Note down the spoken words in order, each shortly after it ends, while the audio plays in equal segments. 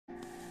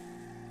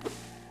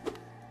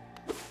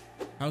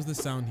How's the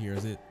sound here?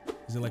 Is it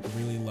like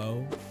really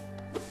low?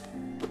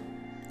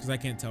 Because I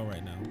can't tell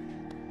right now.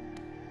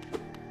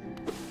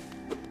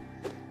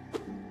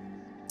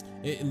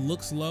 It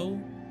looks low.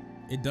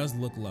 It does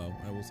look low.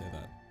 I will say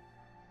that.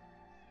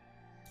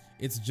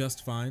 It's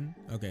just fine.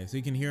 Okay, so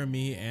you can hear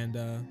me and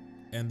the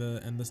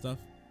stuff.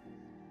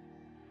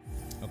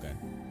 Okay.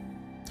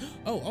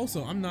 Oh,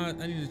 also, I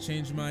need to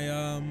change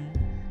my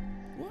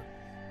what?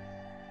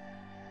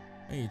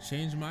 I need to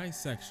change my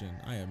section.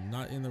 I am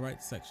not in the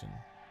right section.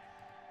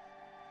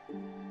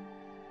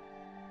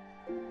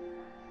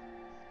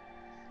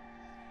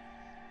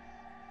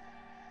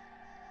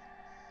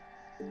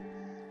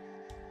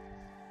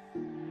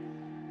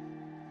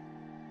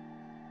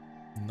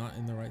 Not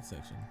in the right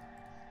section.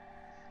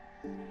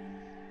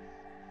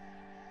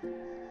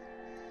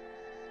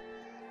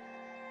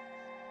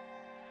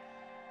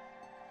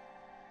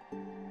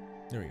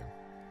 There we go.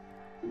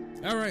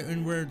 All right,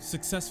 and we're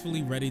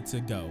successfully ready to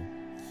go.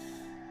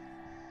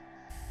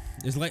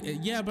 It's like,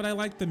 yeah, but I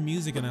like the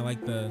music and I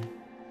like the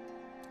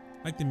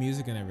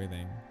music and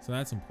everything. So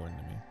that's important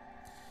to me.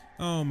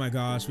 Oh my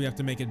gosh, we have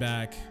to make it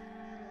back.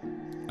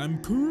 I'm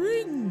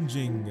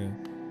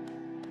cringing.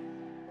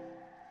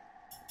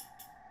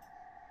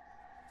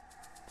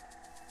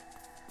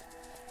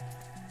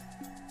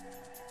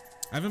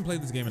 I haven't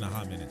played this game in a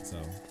hot minute,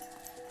 so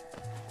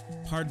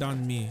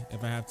pardon me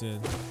if I have to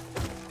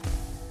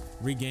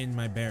regain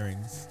my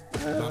bearings.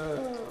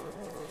 I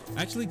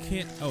actually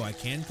can't. Oh, I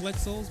can collect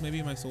souls?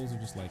 Maybe my souls are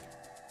just like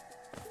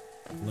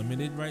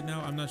limited right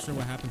now. I'm not sure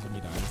what happens when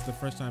you die. It's the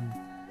first time.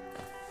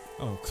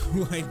 Oh,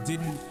 cool. I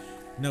didn't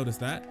notice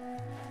that.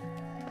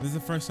 This is the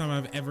first time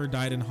I've ever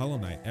died in Hollow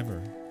Knight,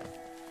 ever.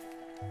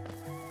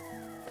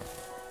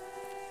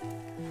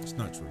 It's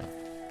not true.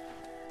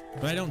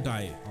 But I don't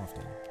die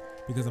often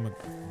because I'm a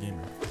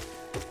gamer.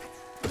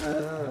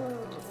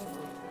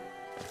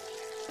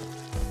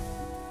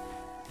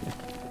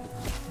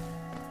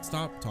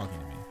 Stop talking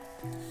to me.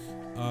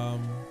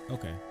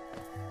 Okay.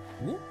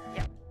 Whoop.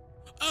 Yeah.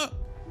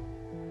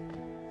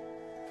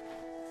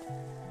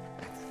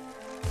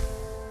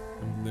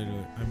 I'm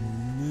literally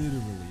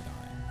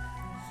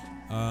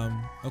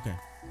dying. Okay.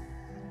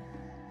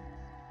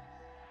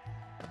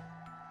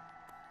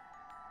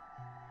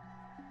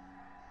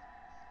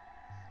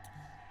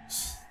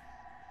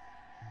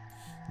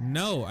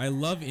 No, I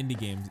love indie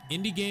games.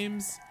 Indie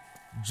games,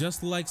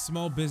 just like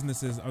small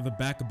businesses, are the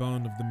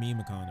backbone of the meme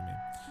economy.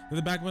 They're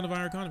the backbone of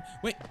our economy.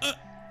 Wait,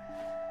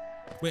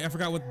 I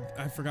forgot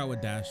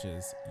what dash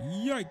is.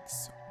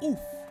 Yikes. Oof.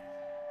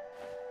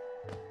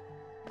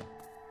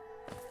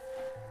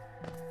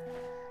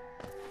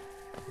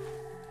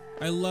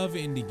 I love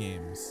indie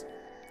games.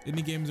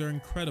 Indie games are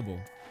incredible.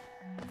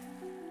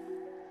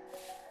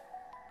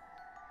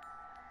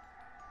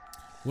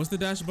 What's the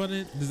dash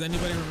button? Does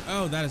anybody remember?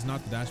 Oh, that is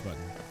not the dash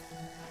button.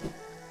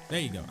 There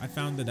you go. I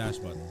found the dash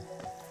button.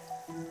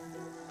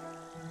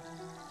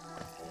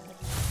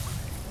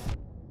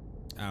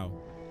 Ow.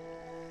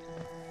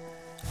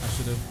 I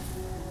should have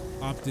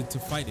opted to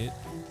fight it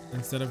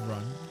instead of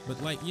run.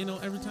 But like, you know,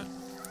 every time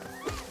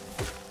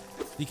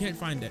you can't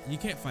find it. You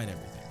can't fight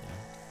everything.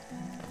 You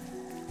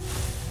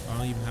know? I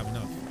don't even have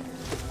enough.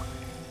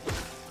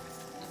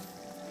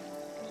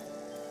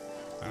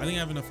 I think I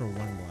have enough for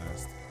one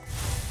blast.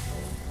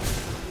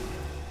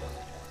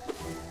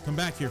 Come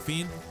back here,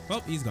 fiend. Oh,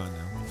 he's gone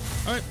now.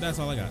 All right, that's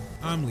all I got.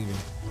 I'm leaving.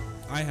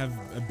 I have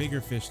a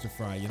bigger fish to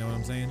fry. You know what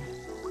I'm saying?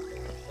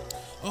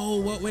 Oh,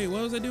 what? Wait,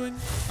 what was I doing?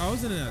 I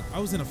was in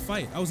a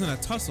fight. I was in a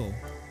tussle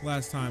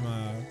last time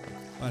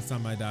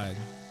I died.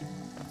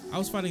 I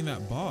was fighting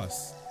that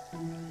boss.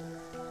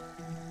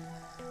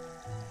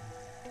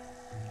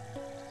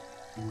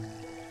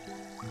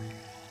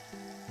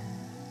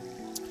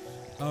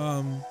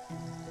 I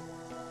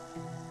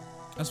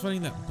was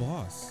fighting that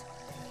boss.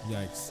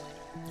 Yikes.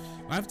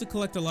 I have to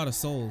collect a lot of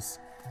souls.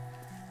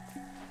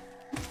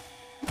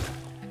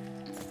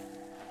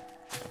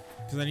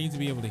 Because I need to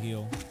be able to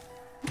heal.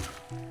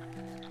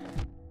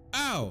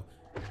 Ow!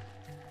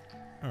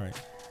 Alright.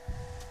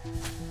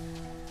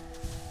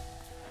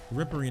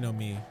 Ripperino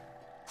me.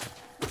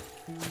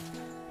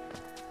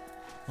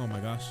 Oh my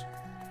gosh.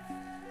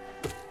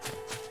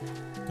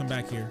 Come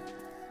back here.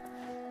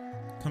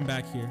 Come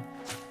back here.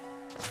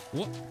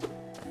 What?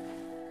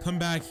 Come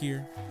back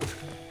here.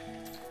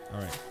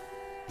 Alright.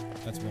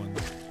 That's one.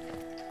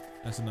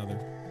 That's another.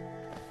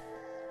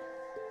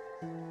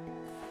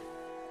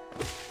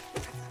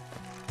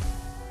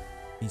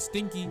 He's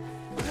stinky.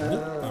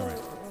 All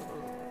right.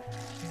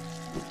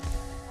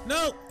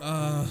 No.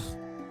 Oh,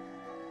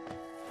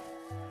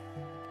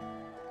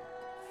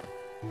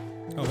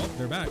 well,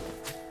 they're back.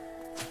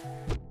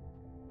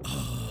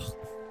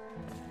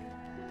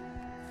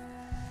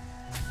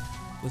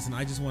 Listen,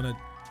 I just want to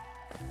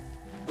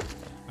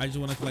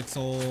collect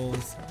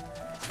souls.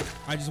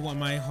 I just want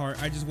my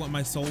heart. I just want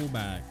my soul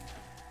back.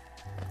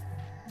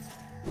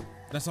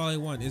 That's all I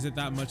want. Is it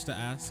that much to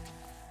ask?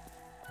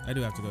 I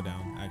do have to go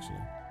down, actually.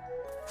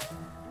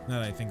 Now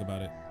that I think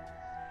about it.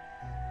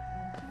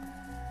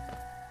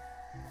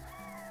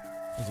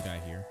 There's a guy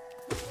here.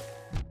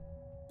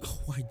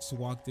 I just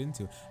walked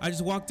into it. I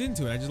just walked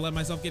into it. I just let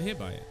myself get hit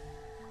by it.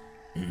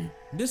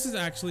 This is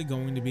actually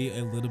going to be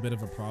a little bit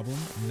of a problem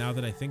now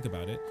that I think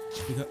about it.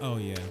 Because, oh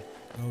yeah.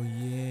 Oh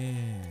yeah.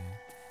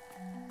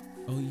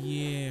 Oh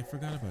yeah, I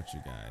forgot about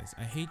you guys.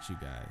 I hate you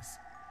guys.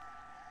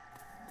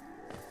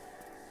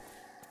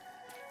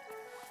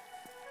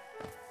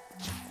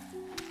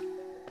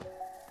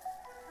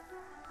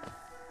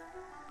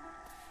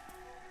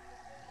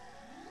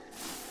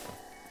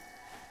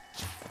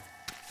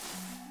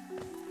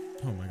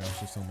 Oh my gosh,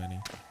 there's so many.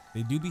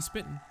 They do be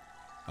spitting.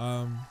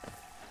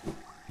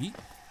 Eat.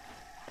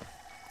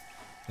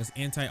 That's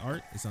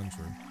anti-art. It's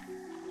untrue.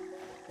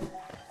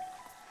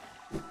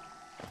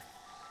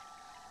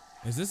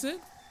 Is this it?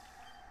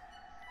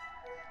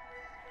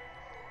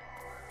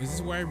 Is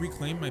this where I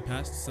reclaim my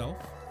past self?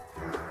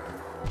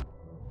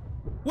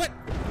 What?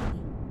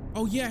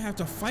 Oh yeah, I have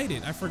to fight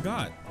it. I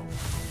forgot.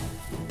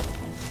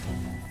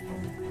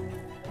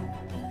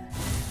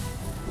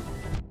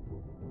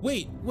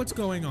 Wait, what's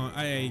going on?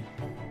 Okay.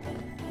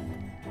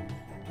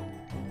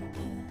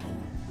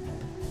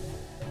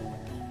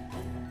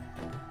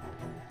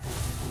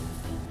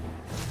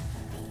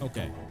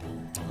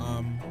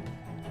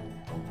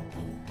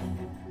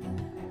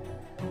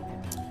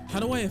 How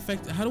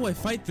do I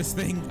fight this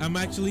thing? I'm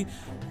actually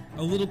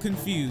a little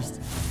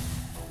confused.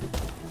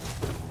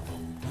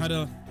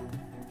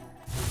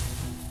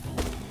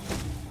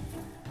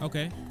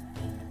 Okay.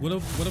 What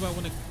about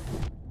when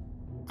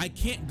I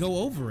can't go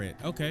over it.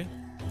 Okay.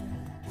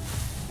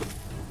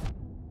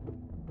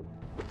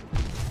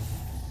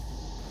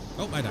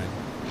 Oh, I died.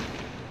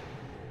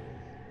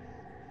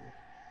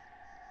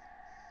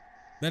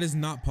 That is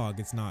not Pog.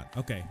 It's not.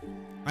 Okay.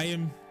 I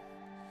am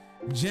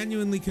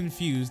genuinely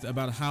confused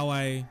about how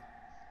I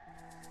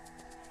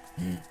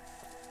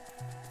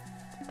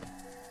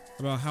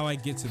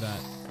get to that.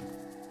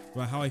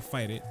 About how I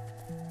fight it.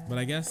 But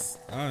I guess,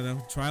 I don't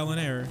know, trial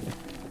and error.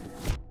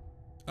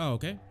 Oh,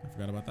 okay. I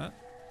forgot about that.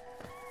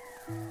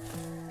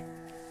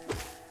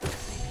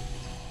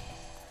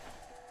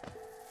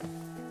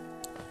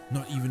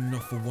 Not even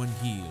enough for one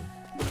heal.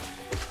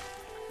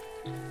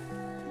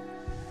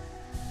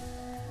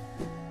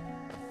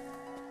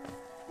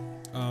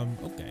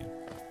 Okay.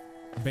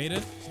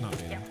 Beta? It's not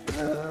beta.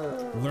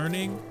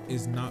 Learning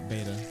is not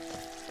beta.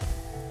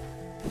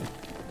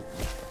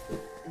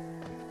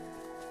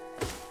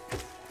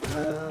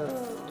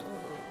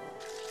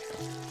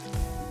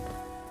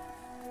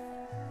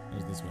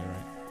 There's this way,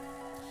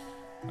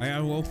 right?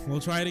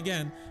 We'll try it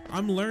again.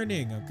 I'm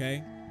learning,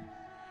 okay?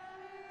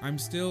 I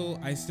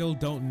still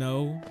don't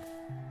know.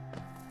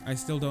 I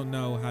still don't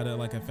know how to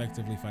like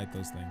effectively fight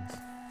those things.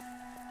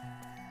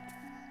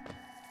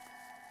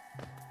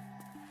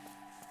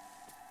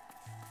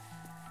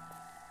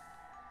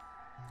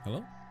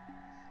 Hello?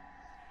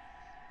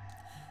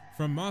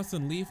 From moss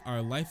and leaf,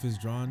 our life is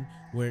drawn.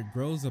 Where it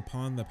grows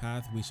upon the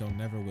path, we shall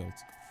never wilt.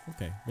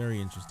 Okay, very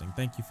interesting.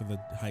 Thank you for the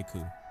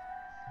haiku.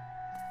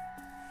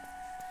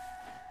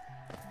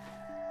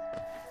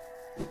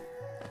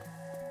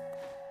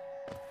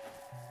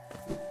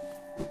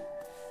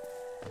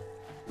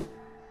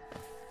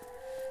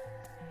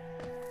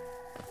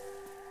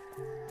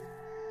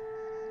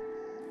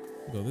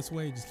 Go this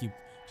way.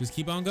 Just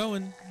keep on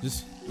going.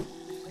 Just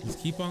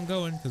keep on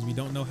going, because we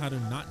don't know how to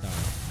not die.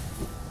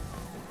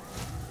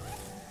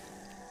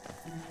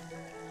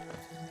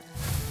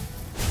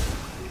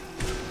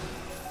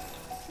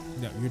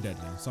 No, you're dead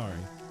now. Sorry.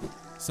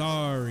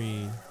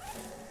 Sorry.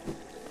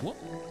 What?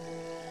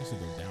 I should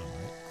go down,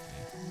 right?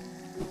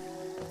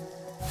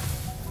 Yeah.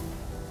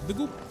 The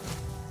goop.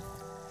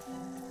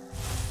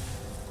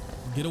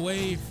 Get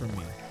away from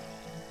me.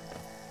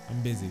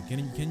 I'm busy.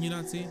 Can you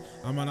not see?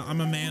 I'm a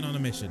man on a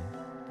mission.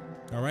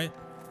 All right.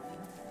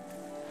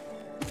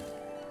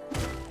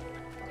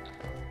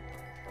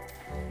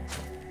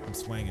 I'm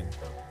swanging.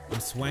 I'm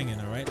swanging.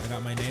 All right. I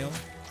got my nail,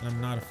 and I'm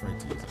not afraid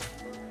to use it.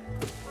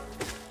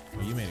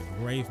 Oh, you made a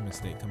grave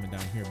mistake coming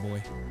down here,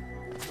 boy.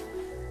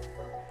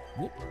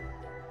 Whoop.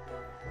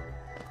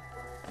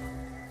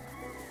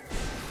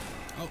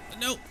 Oh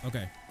no.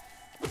 Okay.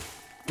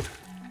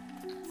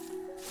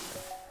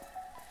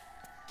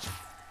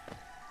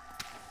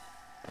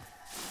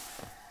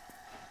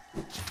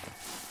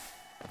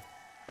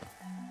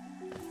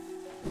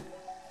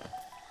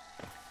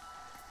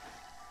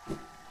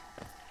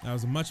 That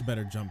was a much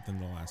better jump than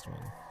the last one.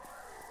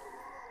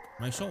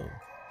 My soul.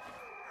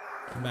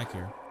 Come back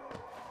here.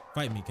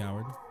 Fight me,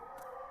 coward.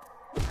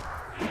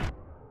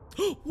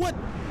 What?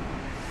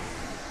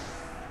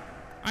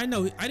 I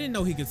didn't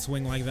know he could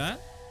swing like that.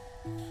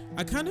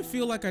 I kind of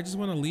feel like I just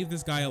want to leave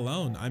this guy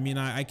alone. I mean,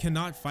 I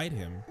cannot fight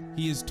him.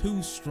 He is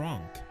too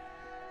strong.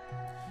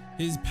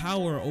 His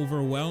power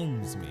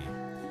overwhelms me.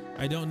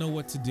 I don't know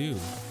what to do.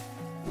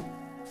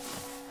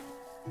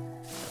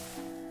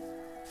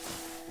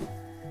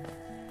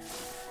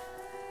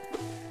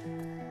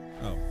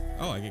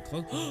 Oh, I get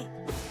close.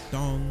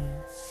 Dong.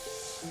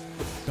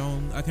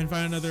 Dong. I can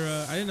find another,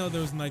 I didn't know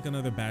there was like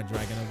another bad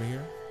dragon over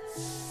here.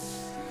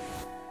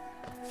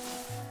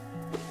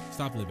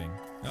 Stop living.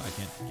 No, I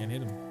can't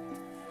hit him.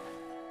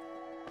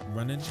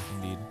 Running,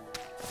 indeed.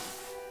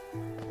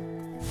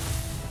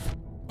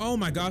 Oh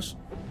my gosh.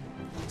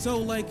 So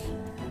like,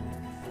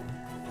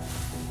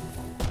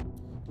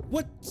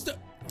 what's the?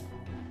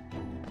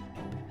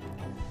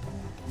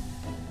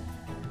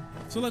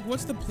 So like,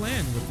 what's the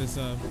plan with this?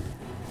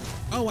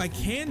 Oh, I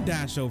can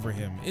dash over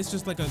him. It's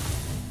just like a.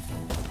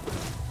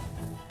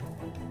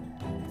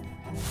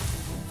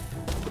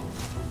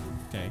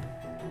 Okay.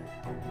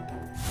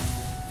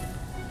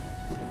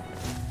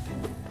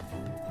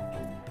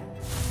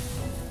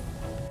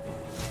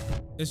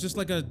 It's just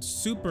like a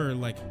super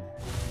like.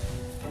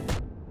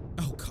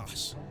 Oh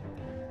gosh.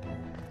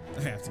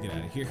 I have to get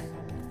out of here.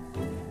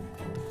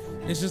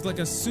 It's just like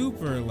a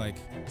super like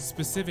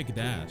specific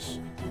dash.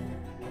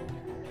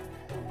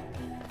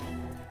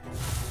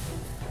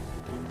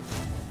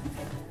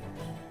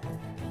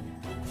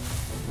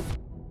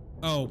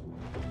 Oh.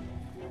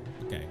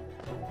 Okay.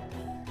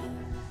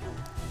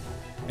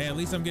 Hey, at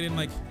least I'm getting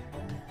like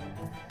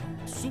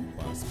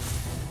super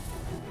specific.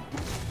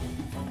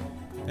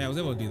 Yeah, I was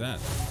able to do that.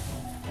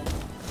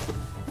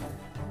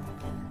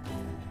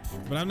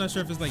 But I'm not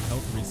sure if it's like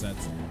health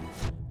resets.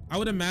 I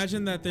would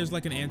imagine that there's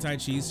like an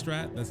anti-cheese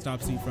strat that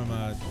stops you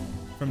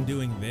from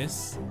doing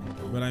this.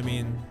 But I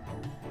mean,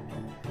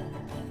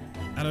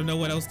 I don't know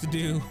what else to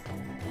do.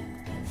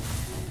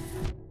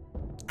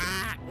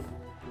 Ah!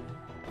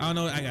 I don't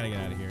know. I gotta get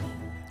out of here.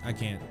 I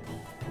can't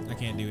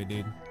do it,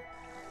 dude.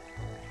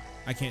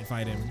 I can't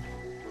fight him.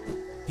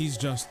 He's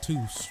just too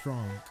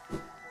strong.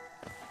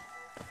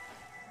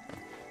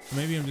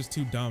 Maybe I'm just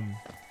too dumb.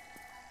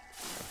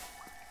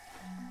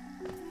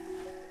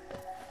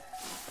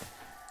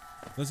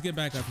 Let's get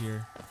back up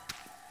here.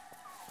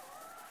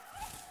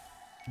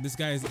 This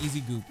guy is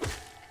easy goop.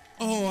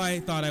 Oh,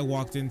 I thought I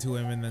walked into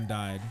him and then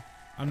died.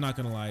 I'm not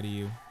gonna lie to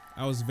you.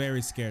 I was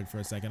very scared for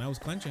a second. I was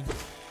clenching.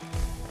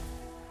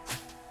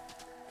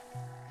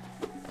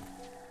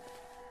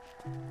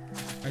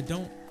 I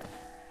don't.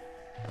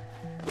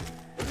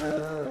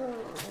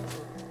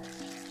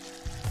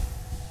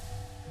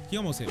 He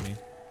almost hit me.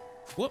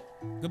 Whoop.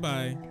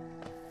 Goodbye.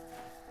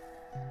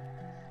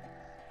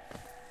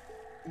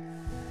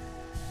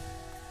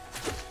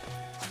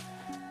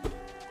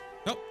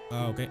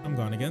 Oh, okay, I'm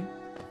gone again.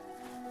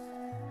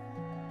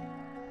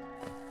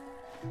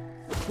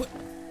 What?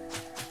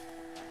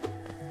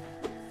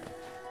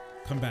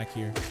 Come back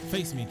here.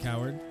 Face me,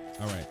 coward.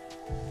 All right.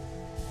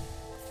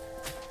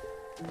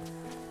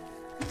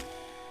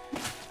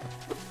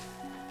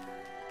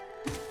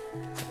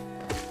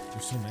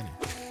 There's so many.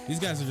 These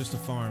guys are just a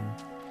farm.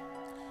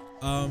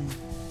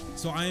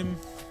 So I'm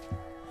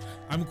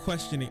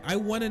questioning. I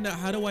want to know,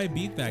 how do I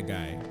beat that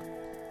guy?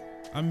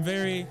 I'm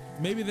very,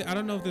 maybe, I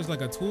don't know if there's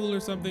like a tool or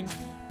something,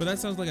 but that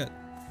sounds like a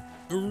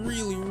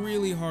really,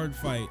 really hard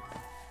fight.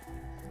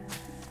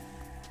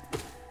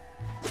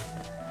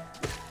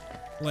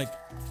 Like,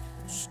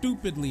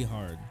 stupidly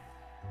hard.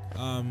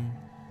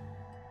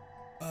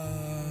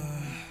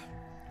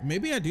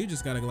 Maybe I do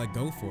just gotta like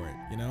go for it,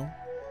 you know?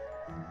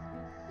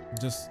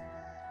 Just,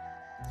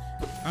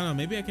 I don't know,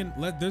 maybe I can,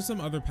 there's some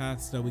other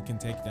paths that we can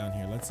take down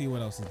here. Let's see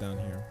what else is down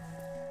here.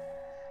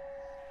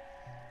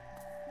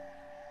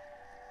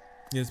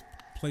 This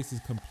place is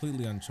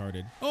completely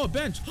uncharted. Oh, a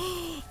bench.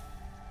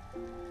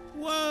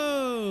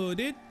 Whoa,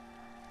 dude.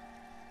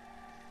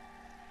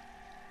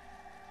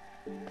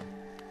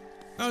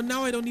 Oh,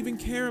 now I don't even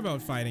care about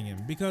fighting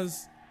him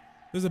because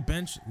there's a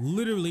bench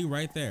literally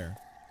right there.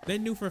 They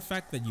knew for a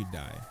fact that you'd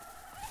die.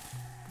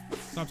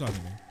 Stop talking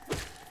to me.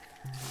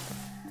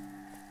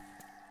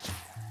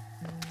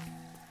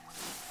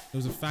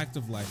 There's a fact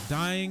of life.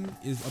 Dying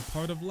is a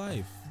part of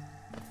life,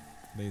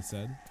 they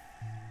said.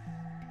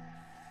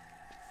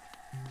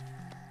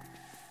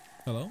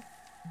 Hello?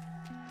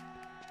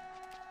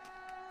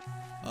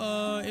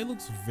 It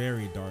looks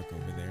very dark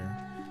over there.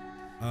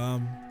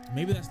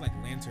 Maybe that's like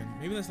lantern.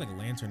 Maybe that's like a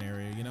lantern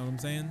area, you know what I'm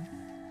saying?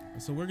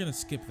 So we're gonna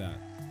skip that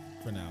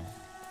for now.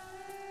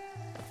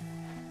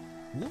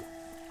 Whoop.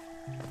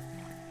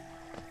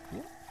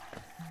 Whoop.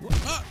 Whoop.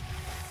 Ah!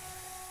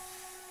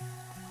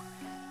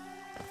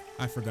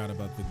 I forgot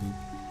about the goop.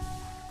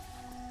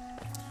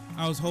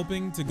 I was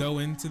hoping to go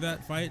into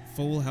that fight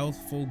full health,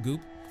 full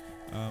goop.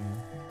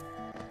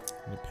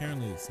 But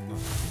apparently it's not.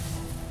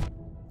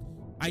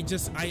 I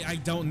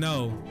don't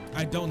know.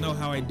 I don't know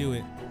how I do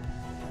it.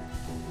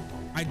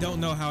 I don't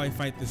know how I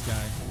fight this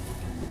guy.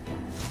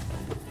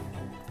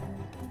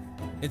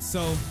 It's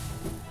so.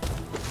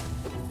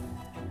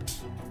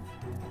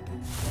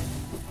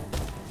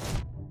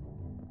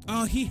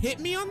 Oh, he hit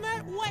me on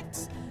that?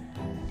 What?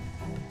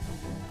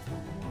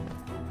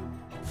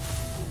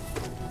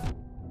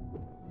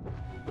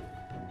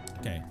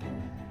 Okay.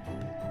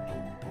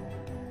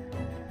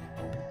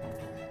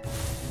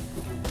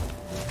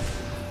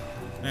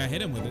 I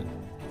hit him with it.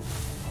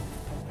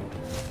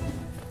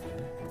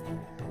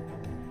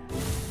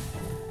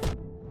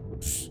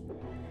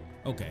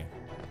 Okay.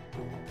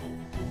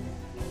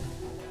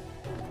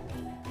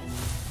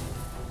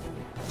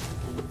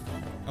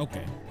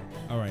 Okay.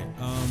 All right.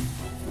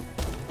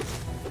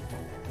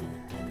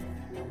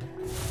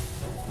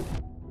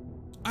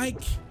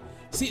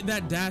 See,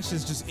 that dash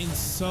is just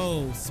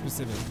so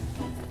specific.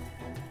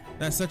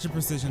 That's such a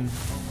precision.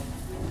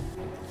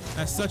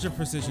 That's such a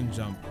precision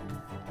jump.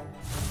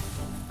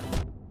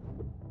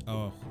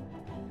 Oh,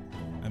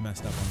 I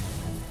messed up on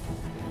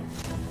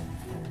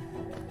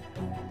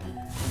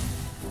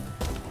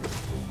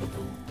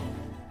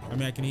that. I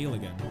mean, I can heal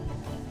again.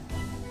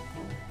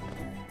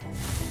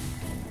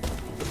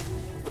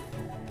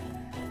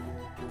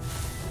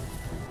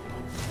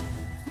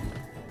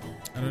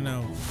 I don't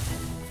know.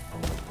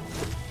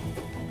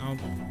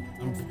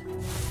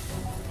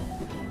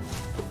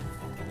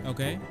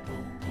 Okay.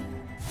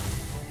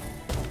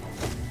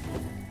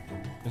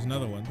 There's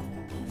another one.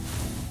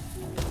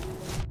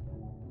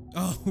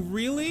 Oh,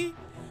 really?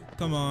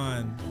 Come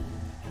on.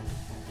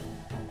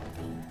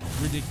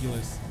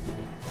 Ridiculous.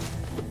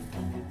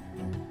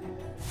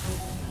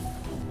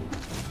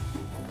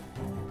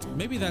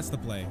 Maybe that's the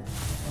play.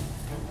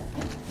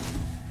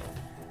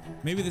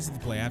 Maybe this is the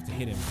play. I have to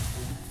hit him.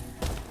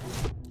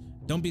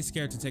 Don't be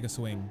scared to take a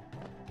swing.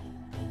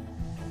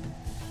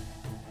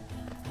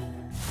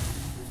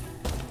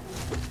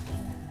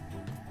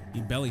 He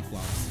belly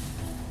flops.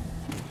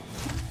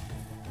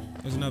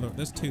 There's another.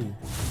 There's two.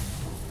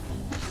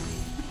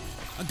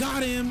 I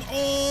got him.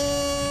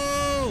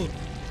 Oh!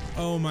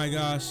 Oh my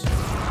gosh.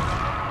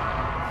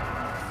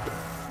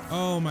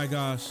 Oh my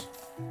gosh.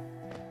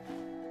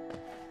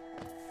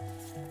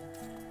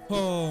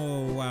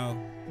 Oh, wow.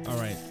 All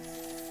right.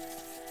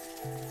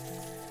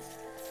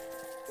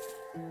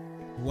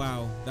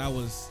 Wow, that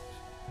was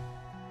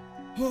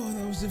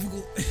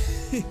difficult.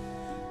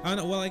 I don't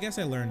know. Well, I guess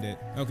I learned it.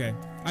 Okay.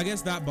 I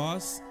guess that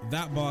boss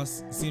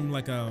seemed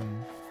like a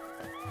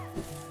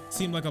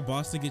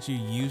boss to get you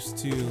used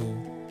to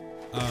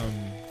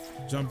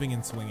jumping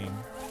and swinging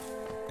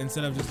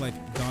instead of just like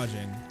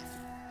dodging.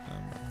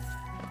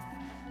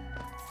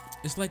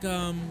 It's like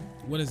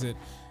what is it?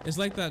 It's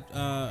like that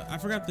I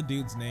forgot the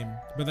dude's name,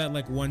 but that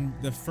like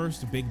the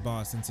first big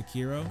boss in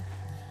Sekiro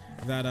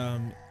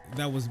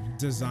that was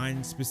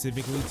designed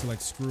specifically to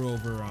like screw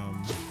over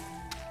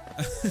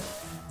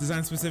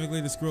designed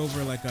specifically to screw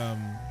over like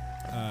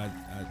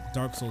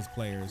Dark Souls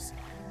players,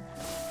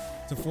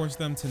 to force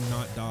them to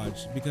not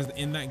dodge, because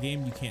in that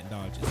game you can't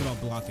dodge. It's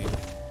about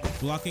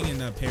blocking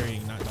and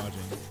parrying, not dodging.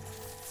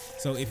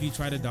 So if you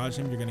try to dodge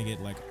him, you're gonna get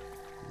like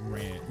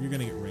you're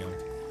gonna get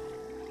railed.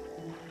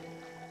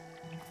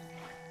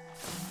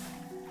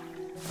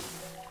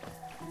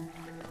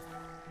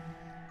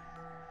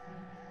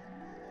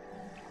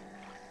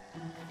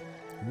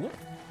 Whoop.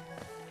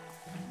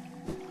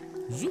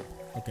 Zoop.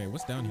 Okay,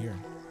 what's down here?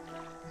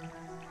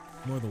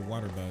 More of the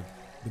water bug,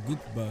 the goop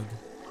bug.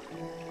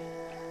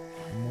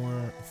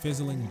 More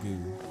fizzling goo.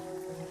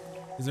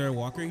 Is there a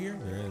walker here?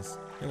 There is.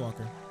 Hey,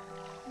 walker.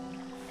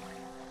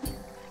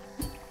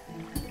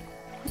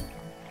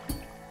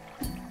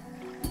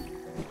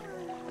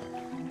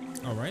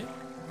 All right.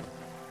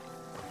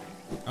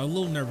 I was a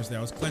little nervous there.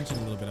 I was clenching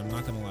a little bit. I'm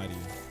not gonna lie to you.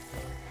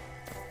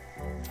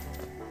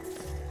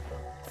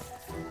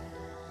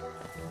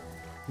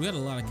 We got a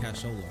lot of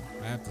cashola,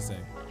 I have to say.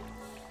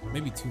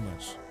 Maybe too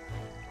much.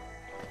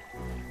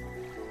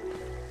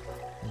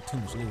 Too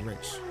much, a little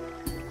rich.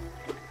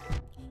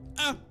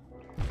 Ah!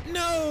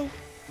 No!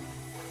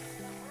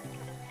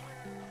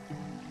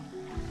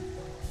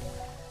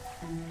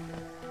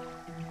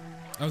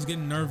 I was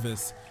getting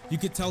nervous. You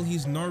could tell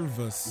he's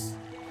nervous.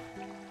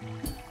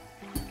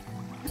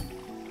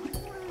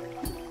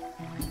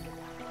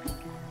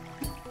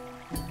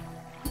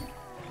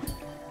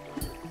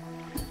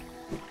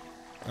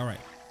 All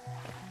right.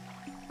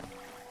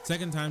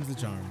 Second time's the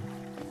charm.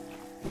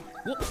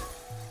 Whoop.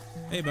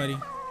 Hey, buddy.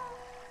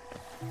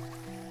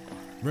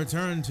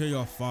 Return to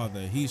your father.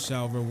 He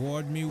shall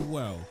reward me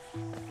well.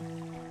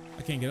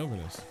 I can't get over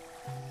this.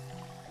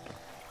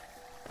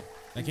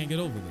 I can't get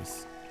over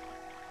this.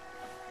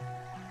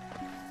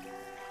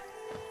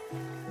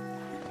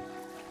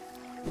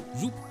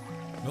 Zoop.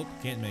 Nope,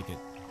 can't make it.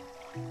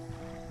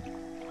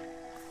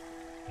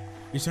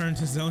 You starting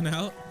to zone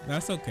out?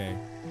 That's okay.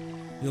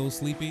 You a little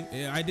sleepy?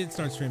 Yeah, I did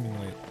start streaming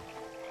late.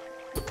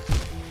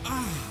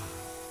 Ah!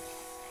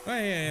 Oh,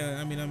 yeah.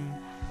 I mean,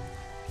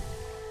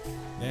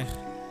 yeah.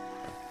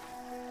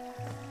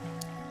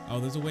 Oh,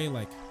 there's a way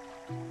like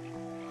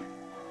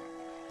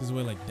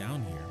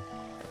down here.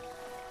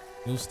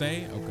 You'll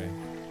stay? Okay.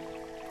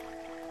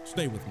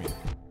 Stay with me.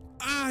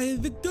 Ah,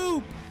 the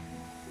goop!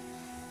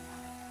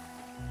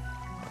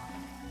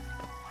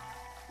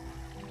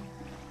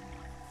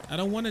 I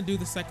don't want to do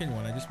the second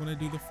one. I just want to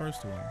do the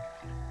first one.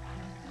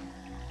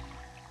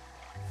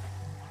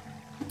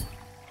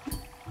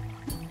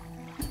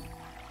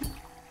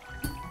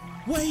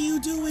 What are you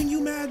doing, you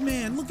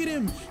madman? Look at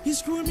him. He's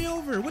screwing me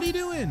over. What are you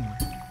doing?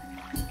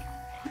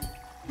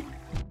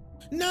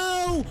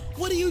 No!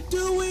 What are you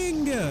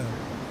doing?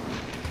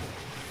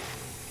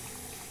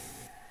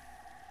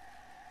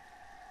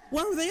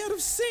 Why were they out of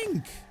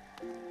sync?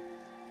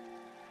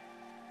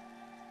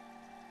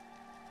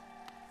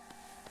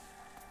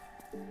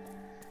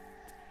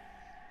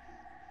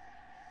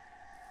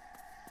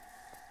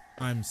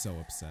 I'm so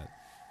upset.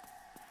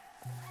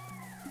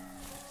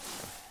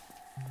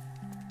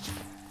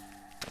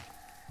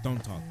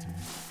 Don't talk to me.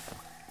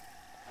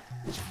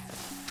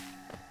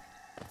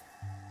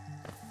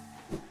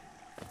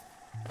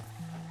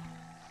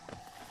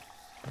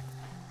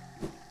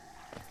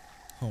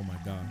 Oh my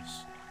gosh.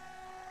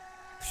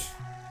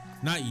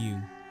 Not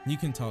you. You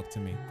can talk to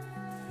me.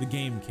 The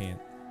game can't.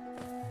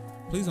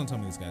 Please don't tell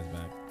me this guy's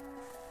back.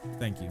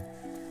 Thank you.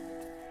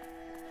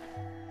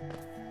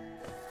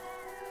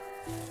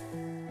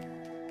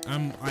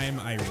 I am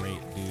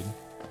irate, dude.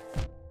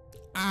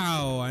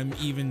 Ow, I'm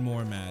even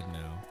more mad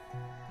now.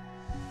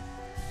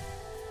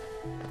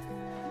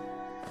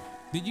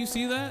 Did you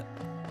see that?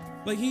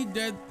 Like he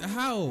did,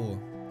 how?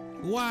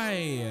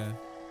 Why?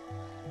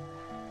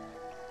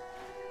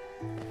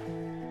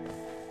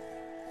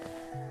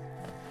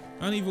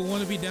 I don't even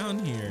want to be down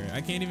here.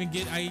 I can't even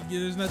get,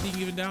 there's nothing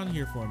even down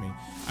here for me.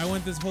 I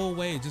went this whole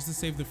way just to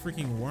save the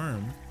freaking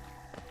worm.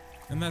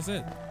 And that's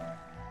it.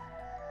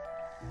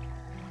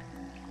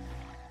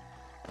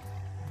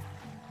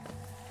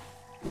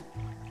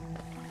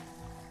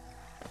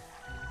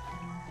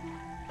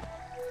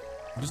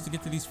 Just to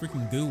get to these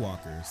freaking goo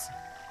walkers.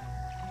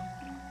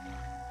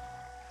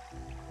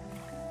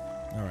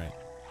 All right.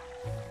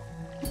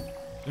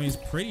 I mean, it's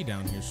pretty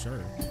down here,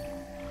 sure.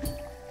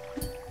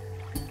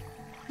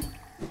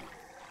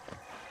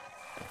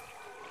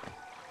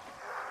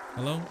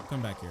 Hello?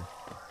 Come back here.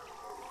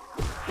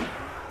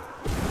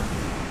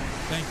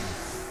 Thank you.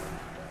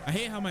 I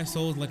hate how my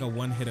soul is like a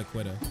one-hit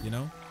quitter, you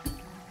know?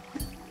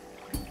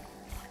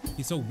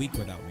 He's so weak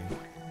without me.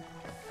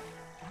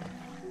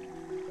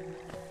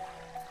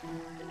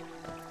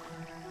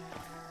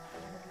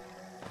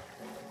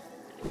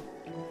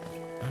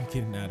 I'm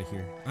getting out of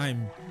here. I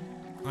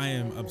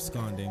am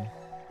absconding.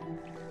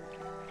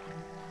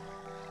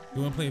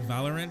 You wanna play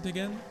Valorant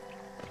again?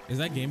 Is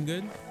that game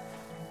good?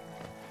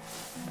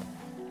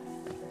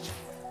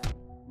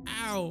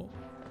 Ow!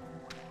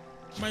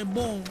 My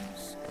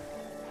bones.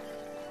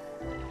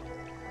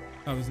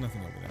 Oh, there's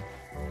nothing over there.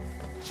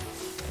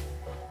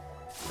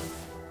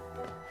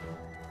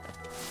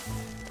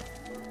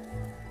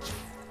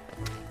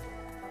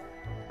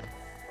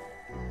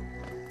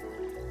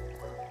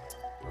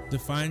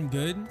 Define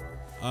good?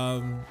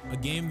 A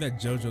game that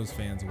JoJo's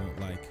fans won't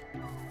like.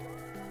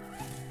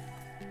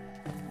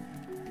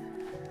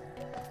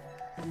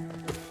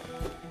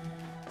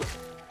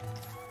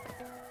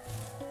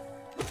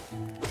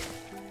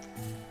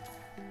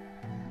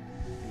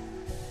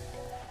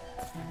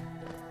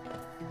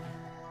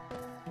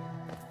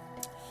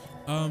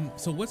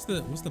 So what's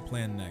the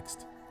plan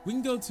next? We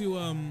can go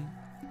to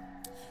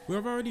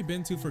we've already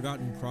been to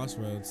Forgotten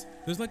Crossroads.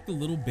 There's like the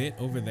little bit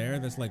over there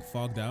that's like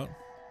fogged out.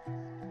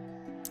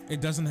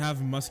 It doesn't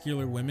have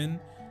muscular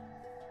women.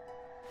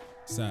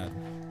 Sad.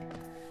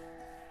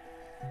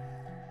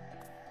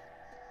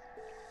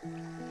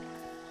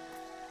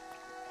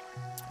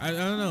 I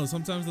don't know.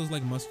 Sometimes those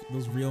like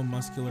those real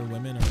muscular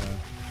women are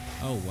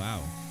oh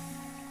wow.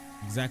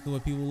 Exactly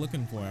what people are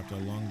looking for after a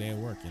long day of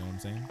work, you know what I'm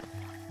saying?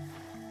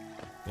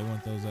 They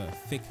want those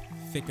thick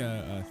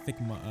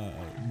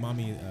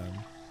mommy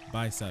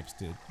biceps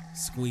to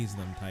squeeze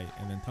them tight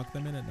and then tuck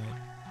them in at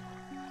night.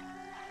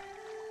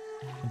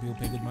 And people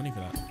pay good money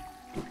for that.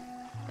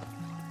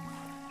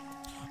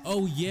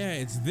 Oh yeah,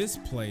 it's this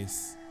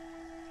place.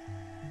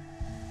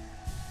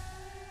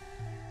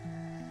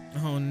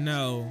 Oh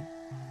no.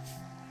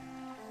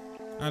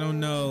 I don't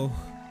know.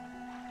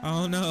 I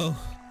don't know.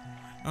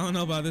 I don't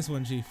know about this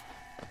one, Chief.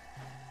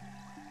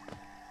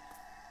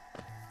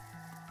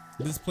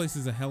 This place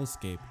is a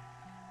hellscape.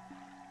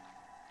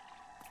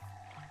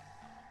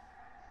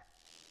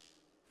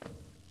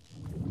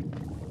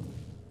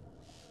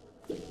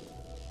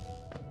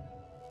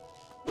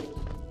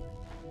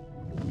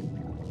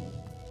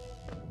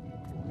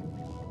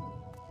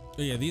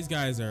 But yeah, these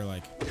guys are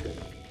like,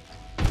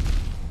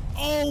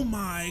 oh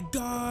my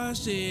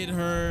gosh, it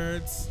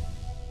hurts.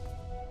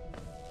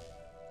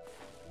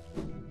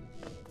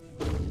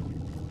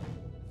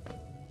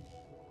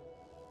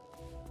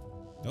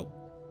 Nope.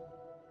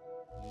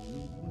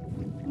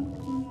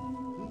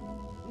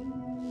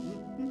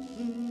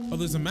 Oh,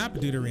 there's a map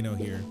Deuterino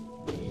here.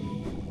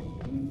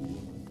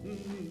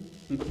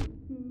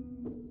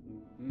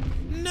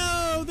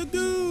 No, the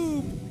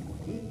goob.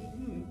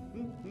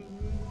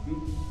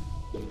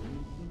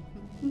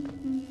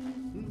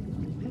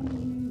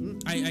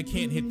 I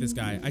can't hit this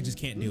guy. I just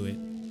can't do it.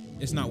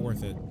 It's not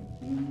worth it.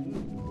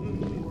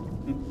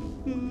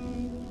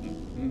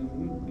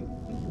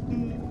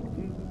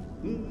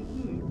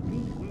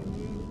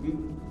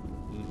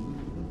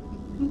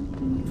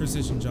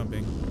 Precision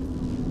jumping.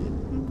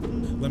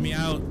 Let me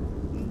out.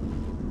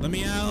 Let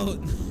me out.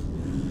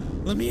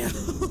 Let me out.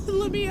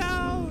 Let me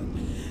out.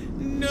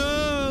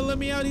 No, let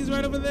me out. He's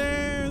right over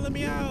there. Let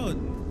me out.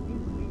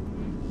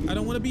 I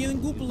don't want to be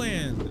in Goop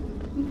Land.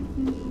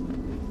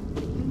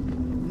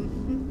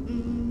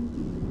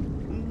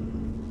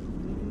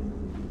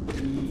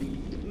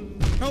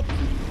 Help.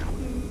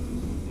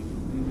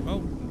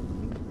 Oh.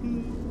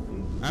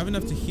 I have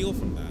enough to heal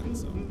from that,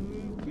 so.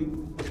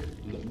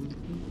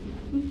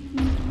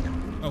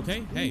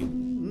 Okay, hey.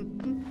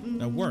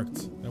 That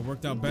worked. That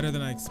worked out better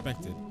than I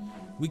expected.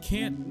 We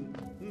can't...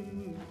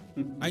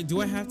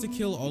 do I have to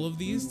kill all of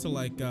these to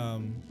like,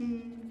 to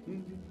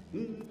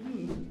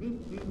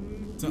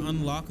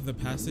unlock the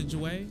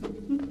passageway?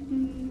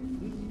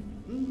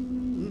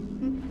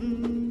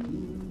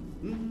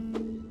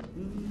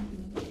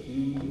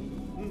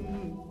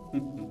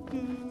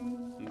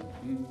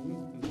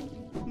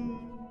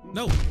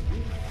 No.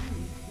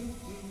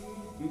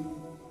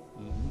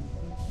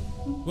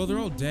 Well, they're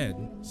all dead,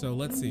 so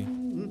let's see.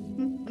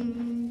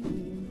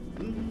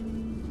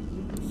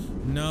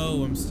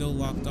 No, I'm still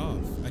locked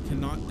off. I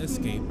cannot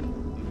escape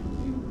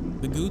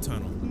the goo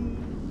tunnel.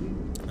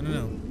 I don't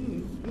know.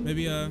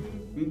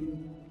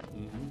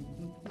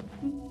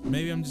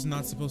 Maybe I'm just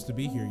not supposed to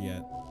be here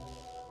yet.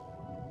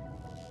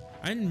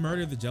 I didn't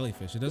murder the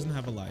jellyfish. It doesn't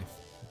have a life.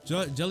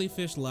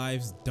 Jellyfish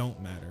lives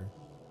don't matter.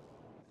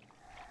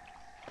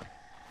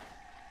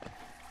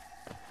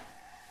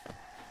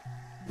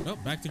 Oh,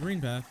 back to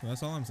green path.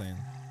 That's all I'm saying.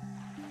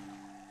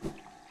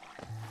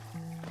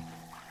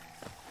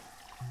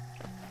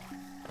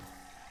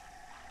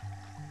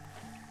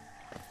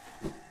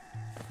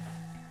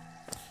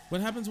 What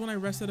happens when I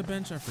rest at a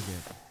bench? I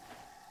forget.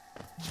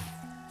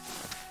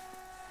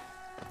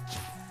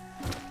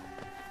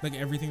 Like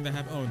everything that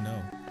happens. Oh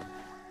no.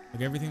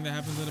 Like everything that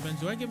happens at a bench.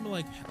 Do I get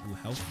like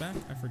health back?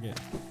 I forget.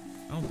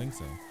 I don't think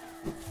so.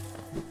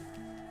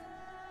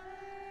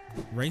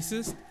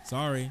 Racist?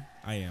 Sorry,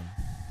 I am.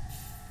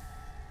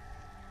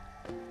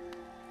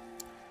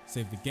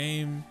 Save the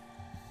game.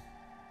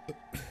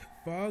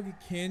 Fog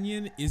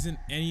Canyon isn't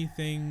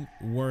anything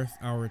worth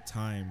our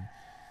time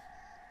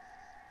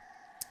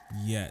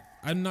yet.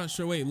 I'm not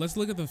sure. Wait, let's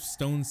look at the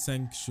Stone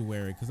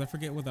Sanctuary because I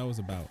forget what that was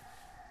about.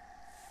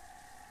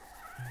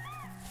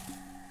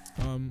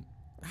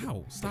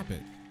 Ow, stop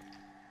it.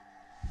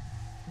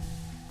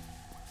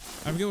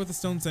 I forget what the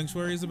Stone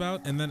Sanctuary is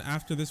about, and then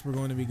after this we're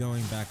going to be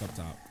going back up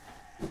top.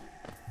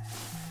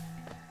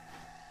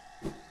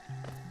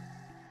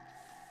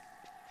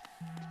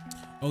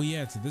 Oh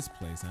yeah, to this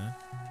place, huh?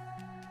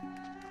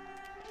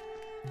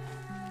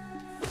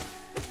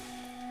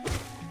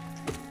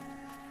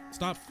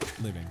 Stop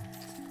living.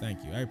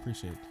 Thank you. I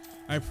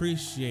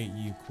appreciate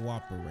you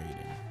cooperating.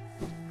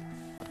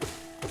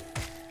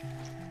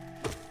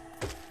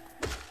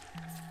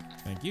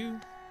 Thank you.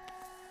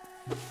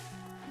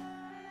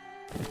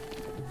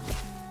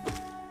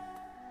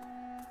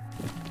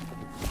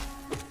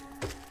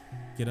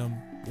 Get him.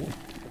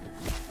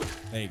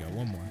 There you go.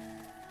 One more.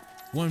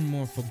 One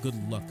more for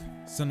good luck.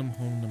 Send him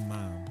home to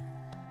mom.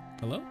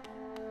 Hello?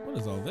 What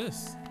is all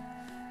this?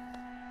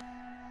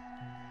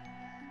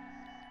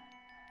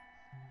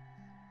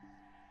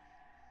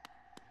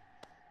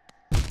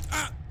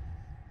 Ah!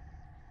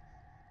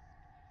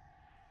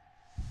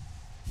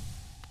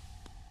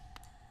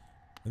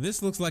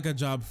 This looks like a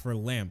job for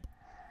Lamp.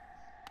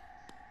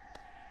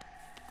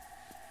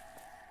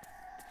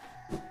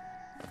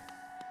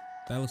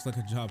 That looks like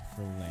a job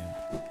for Lamp.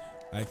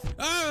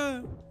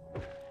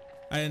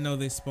 I didn't know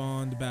they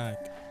spawned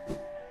back.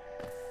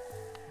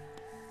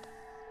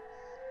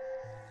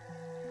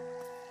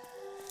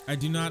 I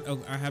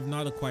have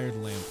not acquired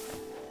Lamp.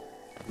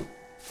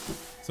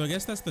 So I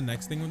guess that's the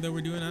next thing that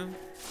we're doing now.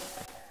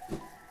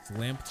 It's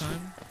Lamp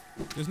time.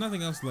 There's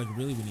nothing else like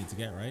really we need to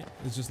get, right?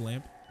 It's just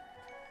Lamp.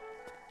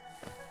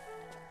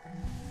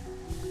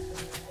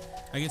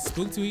 I get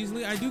spooked too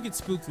easily. I do get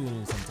spooked a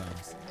little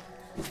sometimes.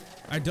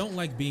 I don't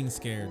like being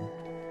scared.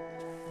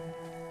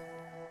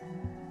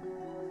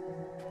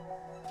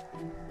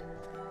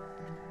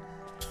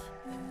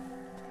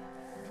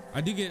 I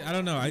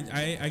don't know.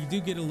 I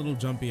do get a little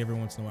jumpy every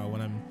once in a while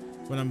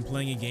when I'm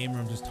playing a game or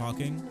I'm just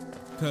talking,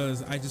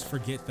 because I just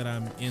forget that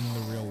I'm in the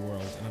real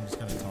world and I'm just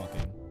kind of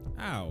talking.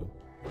 Ow.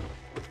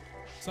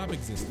 Stop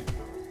existing.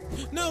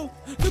 No!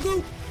 The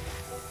goop!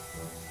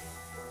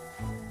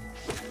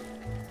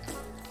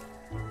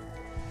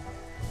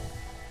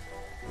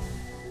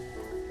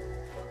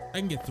 I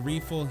can get 3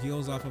 full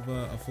heals off of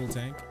a full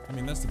tank. I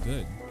mean, that's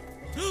good.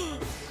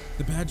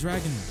 The bad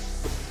dragon.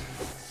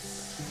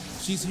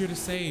 She's here to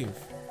save.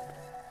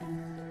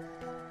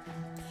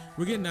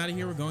 We're getting out of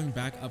here. We're going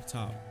back up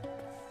top.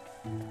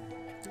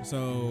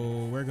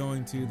 So we're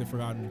going to the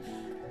Forgotten.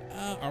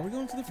 Are we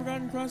going to the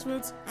Forgotten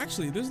Crossroads?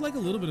 Actually, there's like a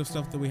little bit of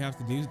stuff that we have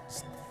to do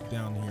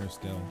down here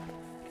still.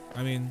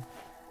 I mean,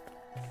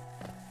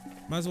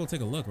 might as well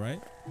take a look,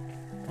 right?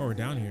 Oh, we're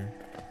down here.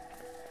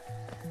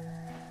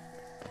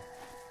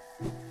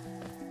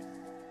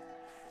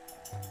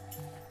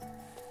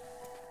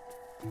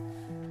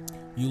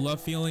 You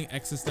love feeling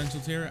existential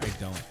terror? I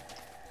don't.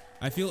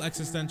 I feel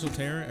existential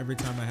terror every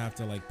time I have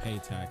to like pay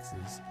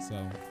taxes.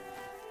 So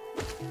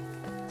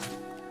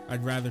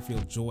I'd rather feel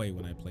joy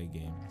when I play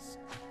games.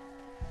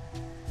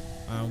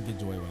 I don't get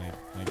joy when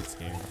I get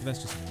scared. But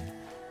that's just me.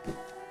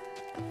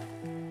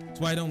 That's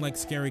why I don't like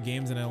scary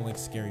games and I don't like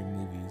scary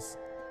movies.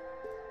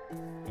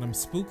 When I'm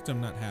spooked, I'm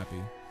not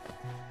happy.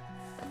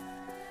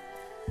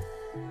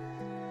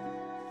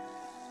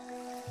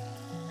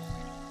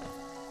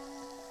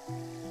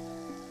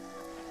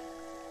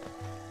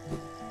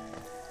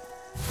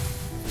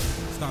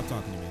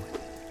 stop talking to me.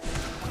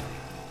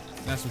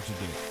 That's what you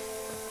get.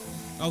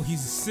 Oh,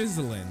 he's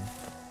sizzling.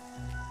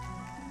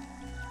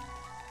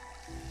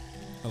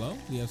 Hello?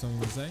 Do you have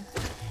something to say?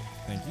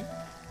 Thank you.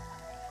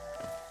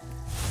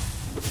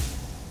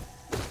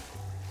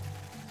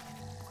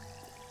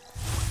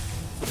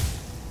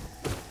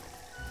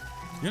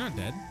 You're not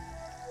dead.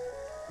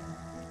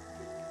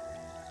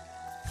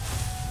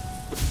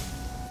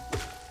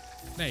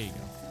 There you go.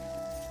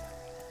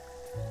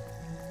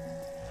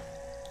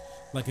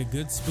 Like a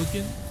good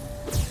spookin'?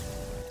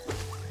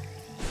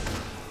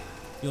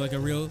 You like a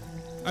real,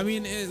 I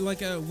mean,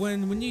 like a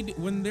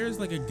when there's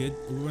like a good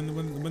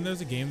when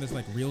there's a game that's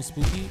like real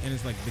spooky and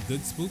it's like the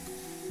good spook,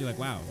 you're like,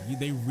 wow,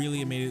 they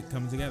really made it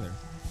come together.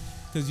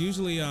 Because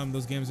usually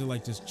those games are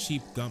like just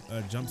cheap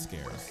jump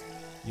scares,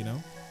 you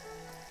know.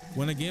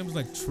 When a game's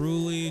like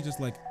truly just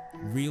like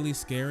really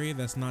scary,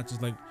 that's not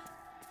just like,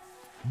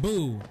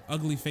 boo,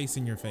 ugly face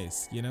in your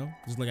face, you know,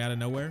 just like out of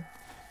nowhere,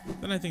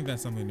 then I think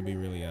that's something to be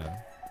really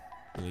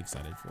really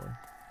excited for.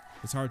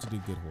 It's hard to do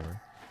good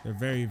horror. There are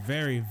very,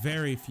 very,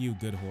 very few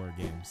good horror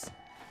games.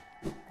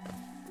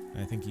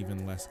 I think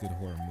even less good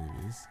horror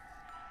movies.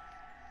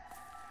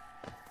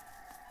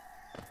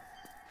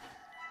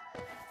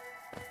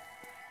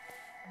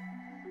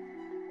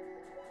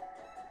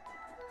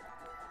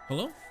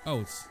 Hello? Oh,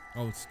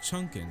 it's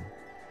Chunkin.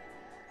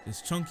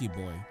 It's Chunky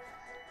Boy.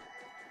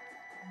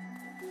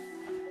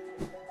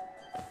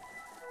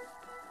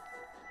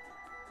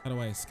 How do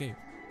I escape?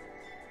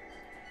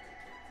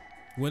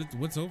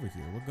 What's over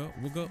here?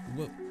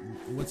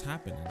 What's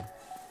happening?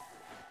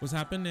 What's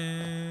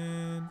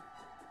happening?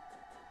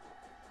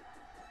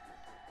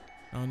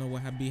 I don't know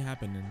what be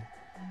happening.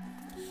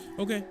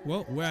 Okay,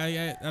 well,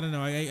 I don't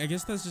know. I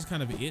guess that's just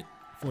kind of it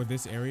for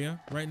this area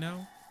right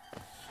now.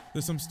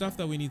 There's some stuff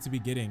that we need to be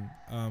getting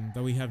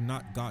that we have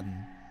not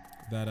gotten.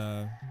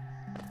 That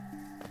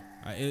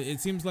it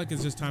seems like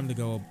it's just time to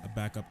go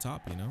back up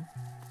top, you know?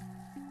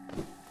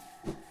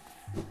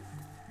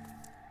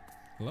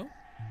 Hello?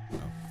 Oh.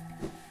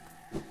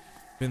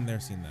 Been there,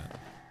 seen that.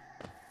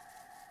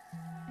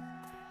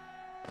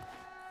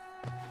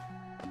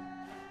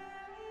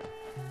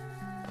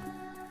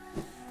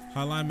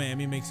 Hotline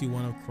Miami makes you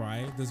want to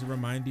cry. Does it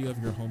remind you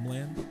of your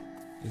homeland?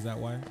 Is that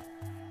why?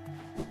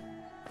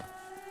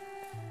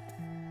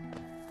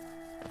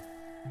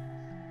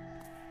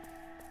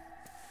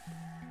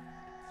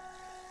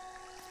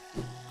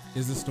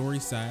 Is the story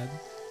sad?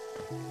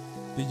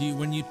 Did you,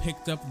 when you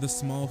picked up the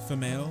small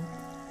female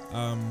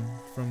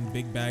from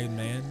Big Bad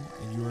Man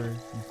and you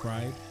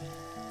cried?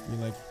 You're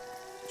like,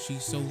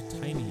 she's so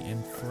tiny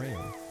and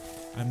frail.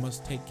 I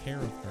must take care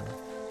of her.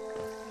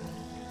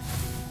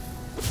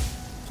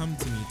 Come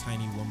to me,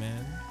 tiny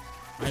woman.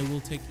 I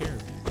will take care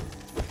of you.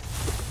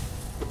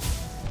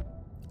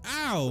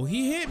 Ow,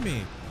 he hit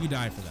me. You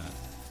died for that.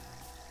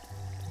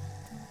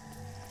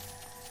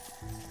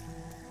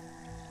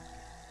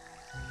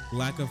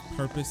 Lack of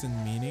purpose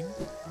and meaning.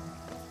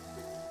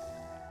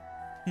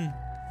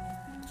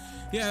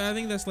 Yeah, I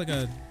think that's like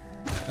a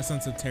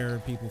sense of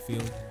terror people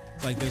feel.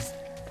 Like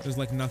there's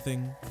like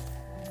nothing.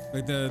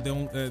 Like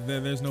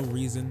there's no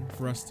reason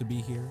for us to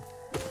be here.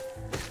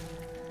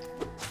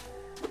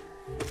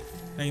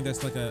 I think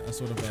that's like a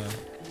sort of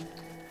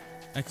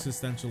a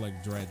existential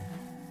like dread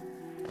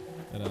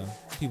that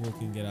people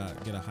can get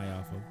a high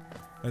off of.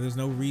 Like there's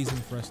no reason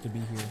for us to be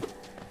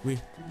here.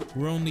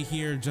 We're only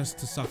here just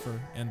to suffer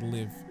and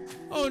live.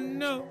 Oh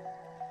no!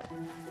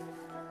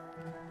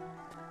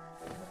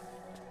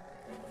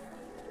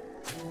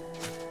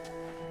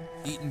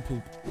 Eat and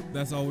poop.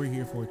 That's all we're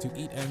here for, to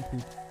eat and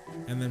poop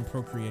and then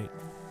procreate.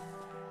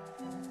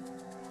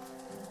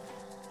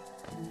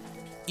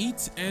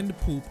 Eat and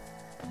poop.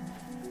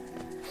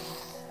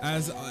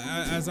 As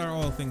are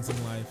all things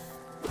in life.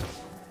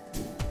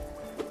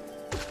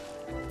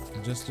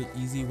 Just an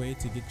easy way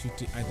to get you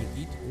to either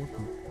eat or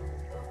poop.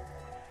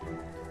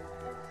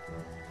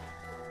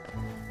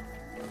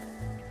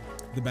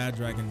 The Bad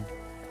Dragon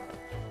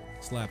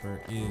Slapper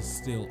is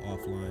still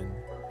offline.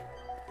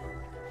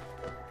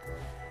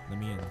 Let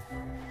me in.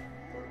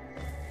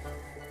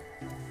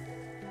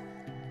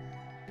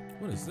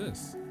 What is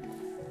this?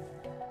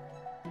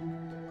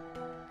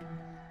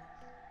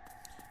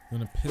 You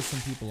wanna piss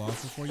some people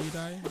off before you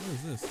die? What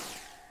is this?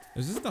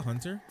 Is this the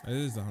hunter? It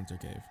is the hunter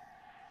cave.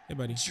 Hey,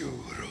 buddy.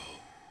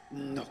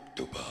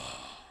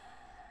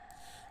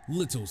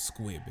 Little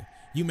squib,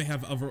 you may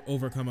have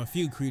overcome a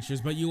few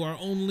creatures, but you are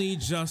only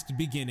just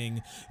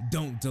beginning.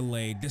 Don't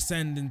delay.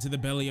 Descend into the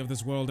belly of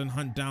this world and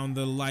hunt down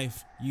the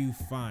life you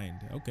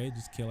find. Okay,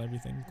 just kill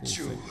everything.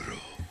 Cool.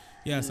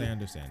 Yes, I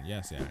understand.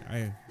 Yes, yeah,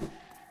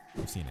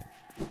 I've seen it.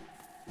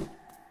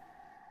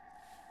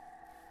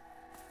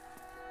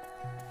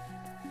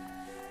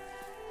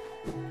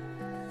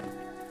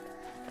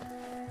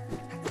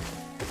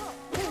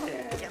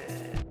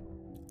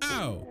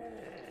 Ow!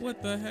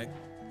 What the heck?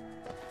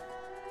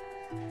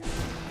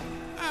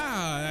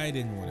 Ah, I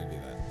didn't want to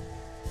do that.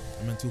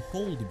 I meant to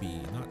hold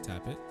B, not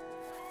tap it.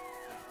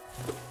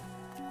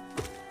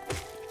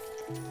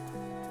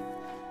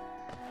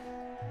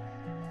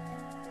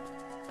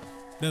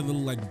 That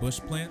little like bush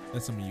plant.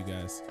 That's some of you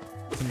guys.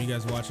 Some of you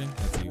guys watching.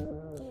 That's you.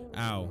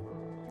 Ow.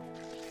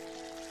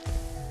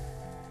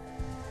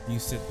 You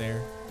sit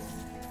there,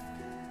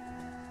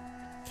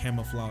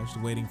 camouflaged,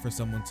 waiting for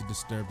someone to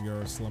disturb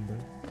your slumber.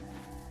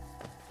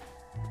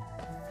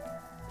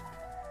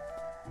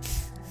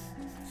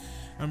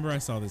 I remember I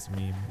saw this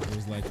meme. It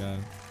was like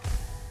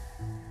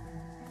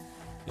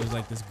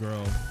this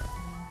girl,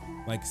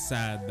 like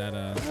sad that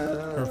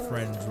her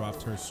friend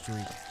dropped her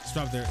streak,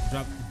 dropped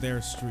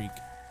their streak,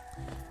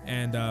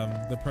 and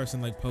the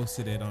person like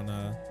posted it on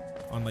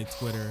like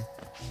Twitter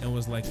and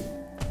was like,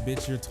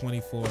 "Bitch, you're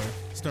 24.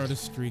 Start a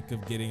streak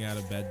of getting out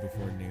of bed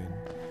before noon."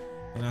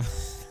 And I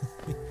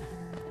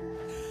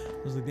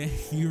was like, "Dang,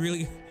 you're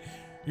really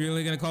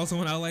gonna call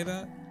someone out like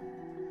that?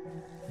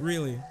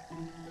 Really?"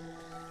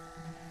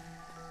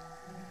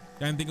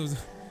 I didn't think it was.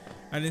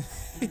 I didn't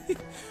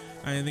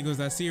think it was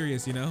that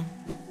serious, you know.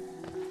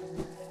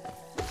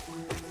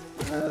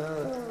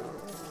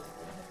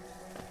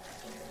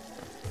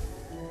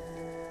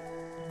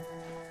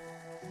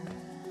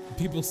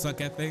 People suck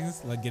at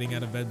things like getting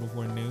out of bed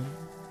before noon.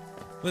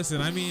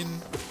 Listen, I mean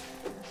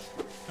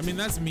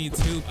that's me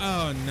too.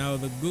 Oh no,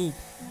 the goop.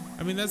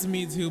 I mean that's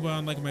me too, but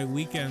on like my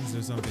weekends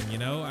or something, you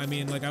know. I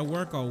mean, like I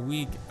work all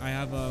week.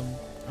 I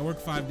work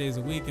 5 days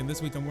a week, and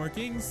this week I'm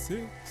working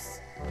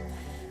 6.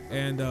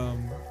 And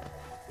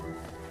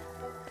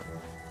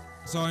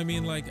so I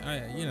mean, like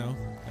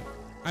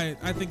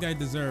I think I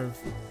deserve.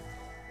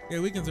 Yeah,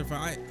 weekends are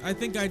fine. I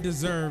think I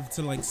deserve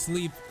to like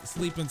sleep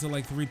until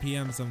like 3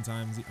 p.m.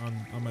 sometimes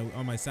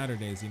on my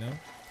Saturdays, you know.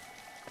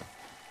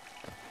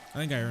 I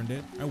think I earned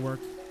it. I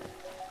work.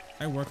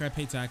 I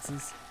pay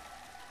taxes.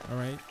 All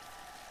right.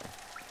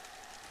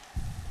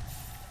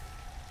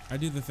 I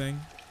do the thing.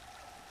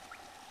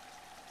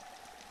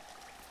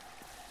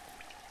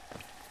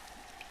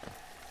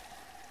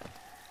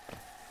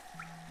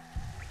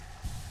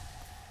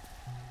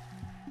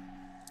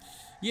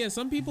 Yeah,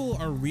 some people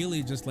are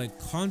really just like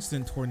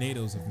constant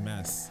tornadoes of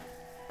mess,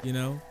 you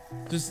know?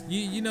 Just,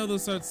 you know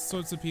those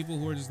sorts of people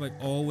who are just like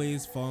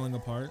always falling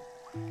apart?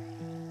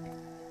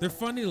 They're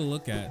funny to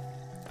look at.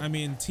 I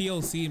mean,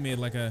 TLC made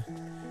like a,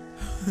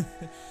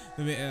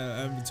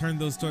 turned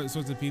those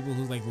sorts of people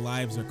whose like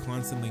lives are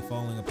constantly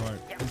falling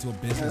apart into a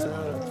business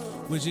model,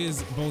 which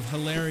is both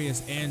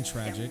hilarious and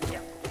tragic.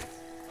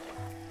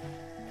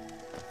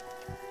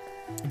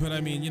 But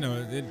I mean, you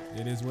know,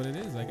 it is what it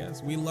is, I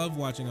guess. We love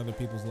watching other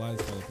people's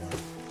lives fall apart.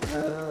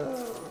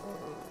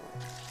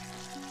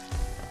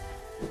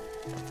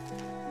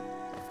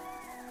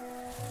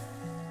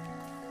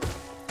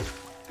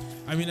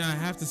 I mean, I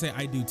have to say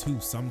I do too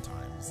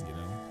sometimes, you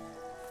know.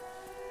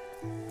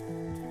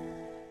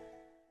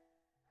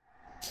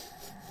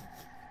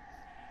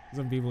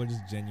 Some people are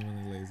just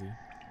genuinely lazy.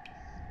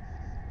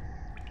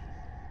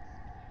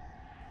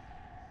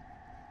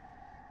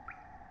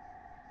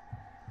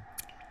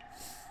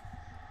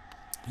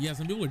 Yeah,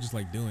 some people are just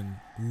like doing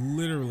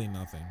literally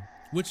nothing,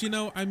 which, you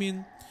know, I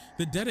mean,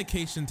 the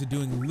dedication to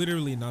doing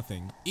literally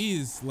nothing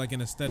is like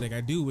an aesthetic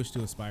I do wish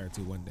to aspire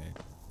to one day.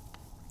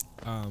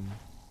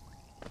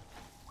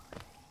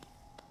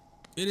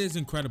 It is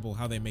incredible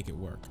how they make it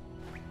work,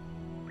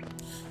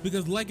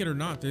 because like it or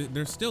not,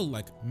 they're still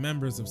like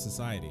members of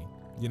society,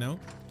 you know.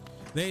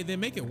 They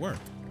make it work.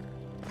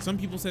 Some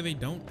people say they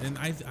don't, and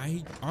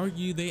I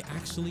argue they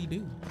actually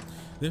do.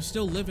 They're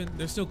still living,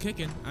 they're still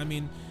kicking. I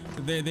mean,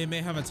 they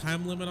may have a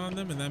time limit on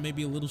them, and that may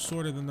be a little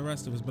shorter than the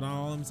rest of us, but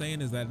all I'm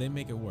saying is that they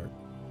make it work.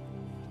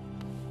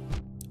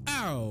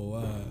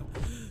 Ow,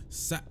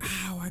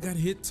 ow, I got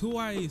hit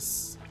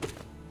twice.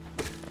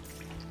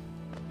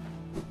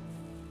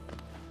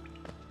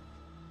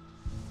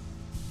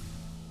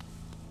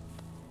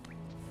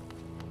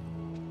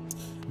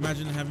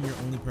 Imagine having your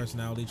only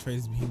personality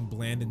traits being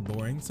bland and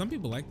boring. Some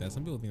people like that.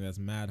 Some people think that's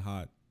mad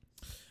hot.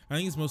 I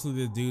think it's mostly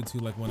the dudes who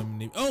like want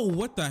to. Oh,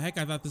 what the heck?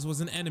 I thought this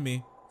was an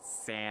enemy.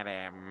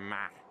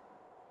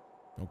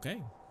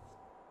 Okay.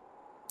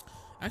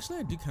 Actually,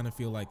 I do kind of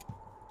feel like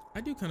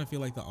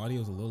the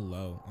audio is a little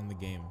low on the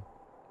game.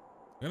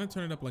 I'm gonna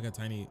turn it up like a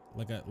tiny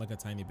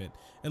bit,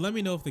 and let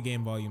me know if the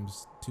game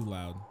volume's too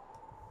loud.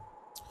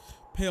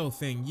 Pale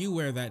thing, you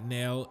wear that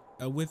nail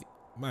with.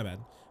 My bad.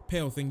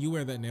 Pale thing, you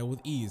wear that nail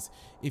with ease.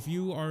 If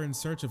you are in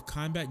search of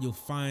combat, you'll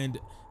find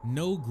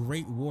no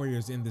great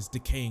warriors in this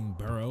decaying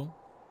burrow.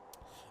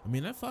 I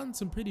mean, I found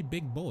some pretty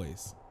big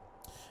boys.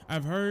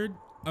 I've heard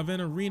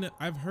an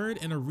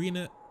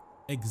arena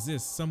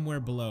exists somewhere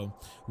below,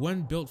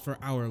 one built for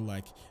our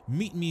like.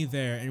 Meet me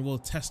there and we'll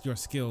test your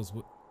skills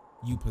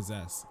you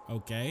possess.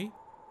 Okay?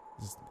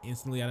 Just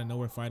instantly out of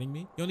nowhere fighting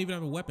me. You don't even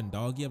have a weapon,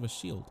 dog. You have a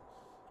shield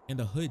and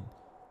a hood.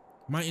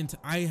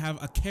 I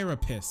have a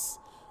carapace.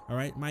 All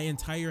right, my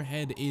entire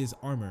head is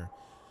armor.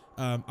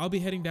 I'll be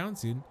heading down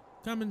soon.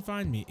 Come and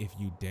find me if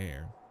you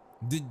dare.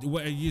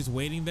 What, are you just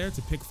waiting there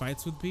to pick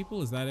fights with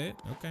people? Is that it?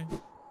 Okay.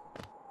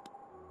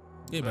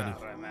 Hey, buddy.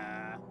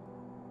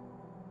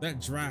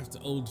 That draft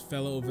old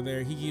fellow over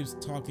there, he keeps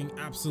talking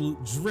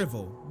absolute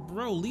drivel.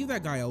 Bro, leave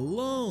that guy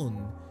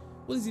alone.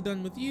 What has he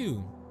done with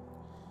you?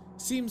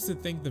 Seems to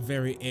think the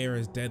very air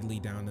is deadly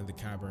down in the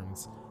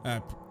caverns.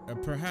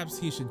 Perhaps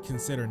he should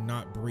consider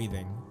not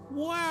breathing.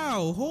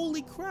 Wow,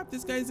 holy crap,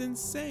 this guy's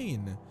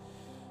insane.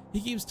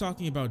 He keeps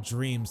talking about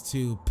dreams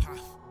too.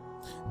 Puff.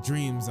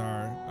 Dreams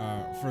are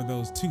for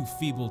those too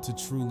feeble to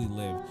truly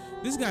live.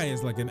 This guy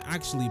is like an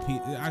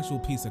actual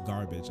piece of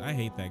garbage. I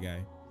hate that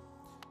guy.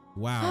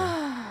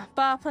 Wow.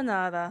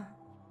 Bapanada.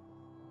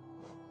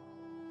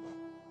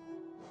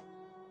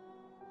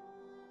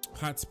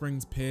 Hot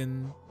Springs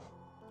pin.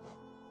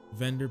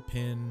 Vendor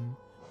pin.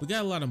 We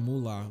got a lot of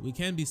moolah. We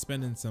can be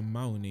spending some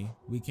money.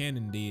 We can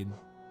indeed.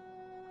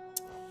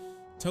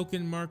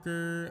 Token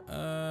marker.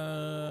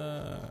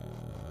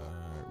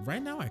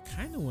 Right now I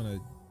kind of want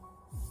to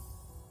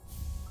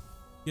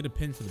get a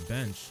pin for the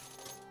bench.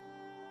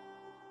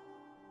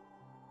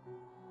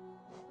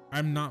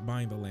 I'm not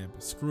buying the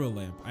lamp. Screw a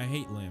lamp. I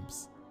hate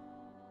lamps.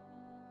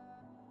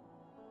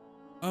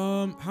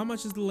 How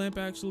much is the lamp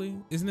actually?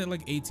 Isn't it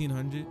like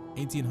 1800?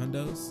 18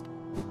 hundos?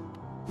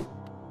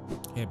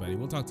 Hey buddy,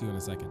 we'll talk to you in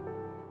a second.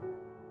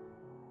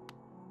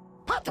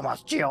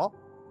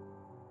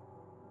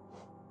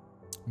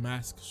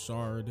 Mask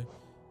shard,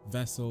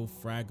 vessel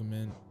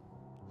fragment,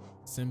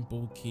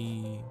 simple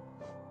key,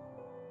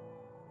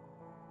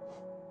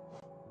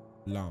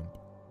 lamp.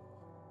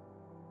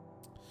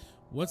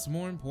 What's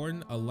more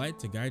important, a light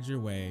to guide your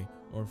way,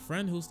 or a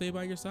friend who'll stay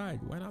by your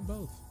side? Why not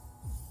both?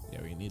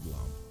 Yeah, we need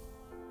lamp.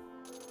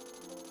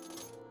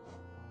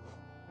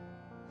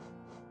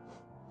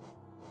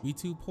 We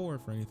too poor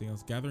for anything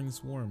else. Gathering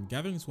Swarm.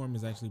 Gathering Swarm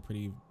is actually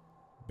pretty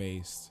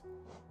based.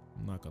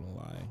 I'm not gonna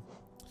lie.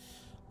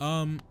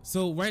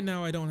 So right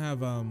now I don't have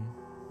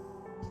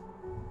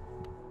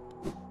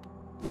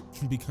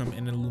become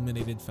an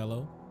illuminated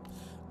fellow.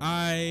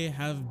 I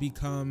have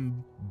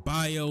become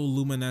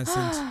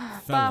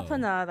bioluminescent fellow.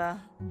 Bapanada.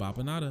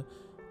 Bapanada.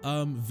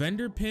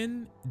 Vendor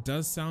pin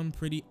does sound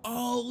pretty.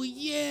 Oh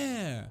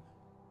yeah.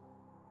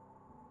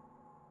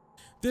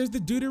 There's the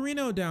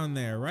Deuterino down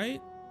there,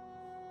 right?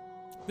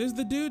 There's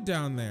the dude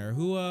down there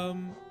who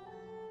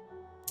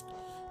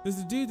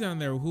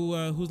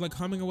who's like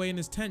humming away in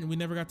his tent, and we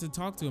never got to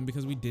talk to him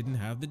because we didn't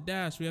have the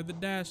dash. We have the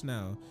dash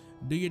now.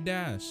 Do your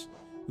dash.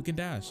 We can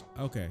dash.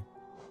 Okay.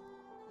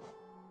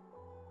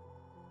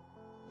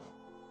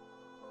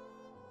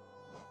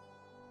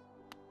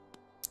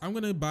 I'm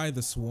gonna buy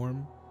the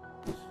swarm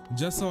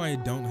just so I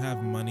don't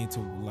have money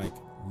to like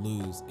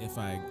lose if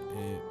I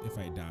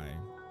die.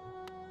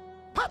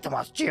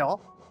 Papadas Chio.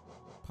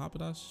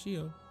 Papadas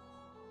Chio.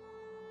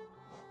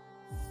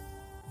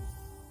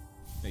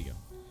 There you go.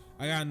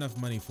 I got enough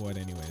money for it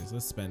anyways.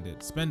 Let's spend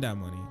it. Spend that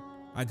money.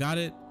 I got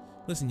it.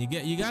 Listen, you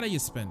got it, you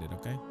spend it,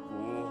 okay?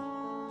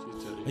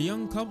 A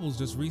young couple's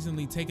just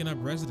recently taken up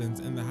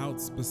residence in the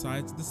house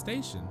besides the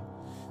station.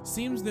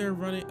 Seems they're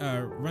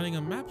running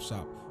a map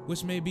shop,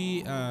 which may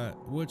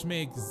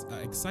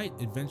excite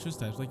adventurous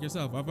types like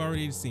yourself. I've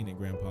already seen it,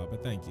 Grandpa,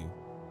 but thank you.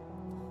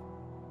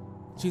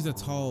 She's a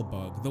tall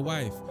bug. The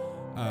wife.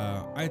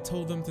 I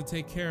told them to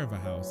take care of a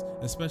house,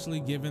 especially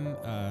given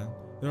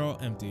they're all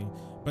empty,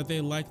 but they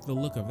like the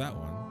look of that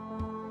one.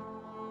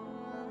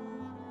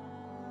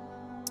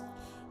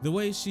 The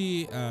way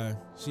she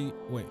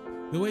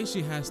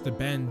has to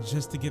bend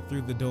just to get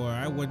through the door,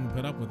 I wouldn't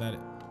put up with that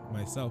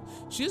myself.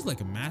 She's like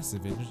a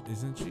massive,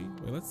 isn't she?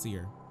 Wait, let's see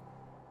her.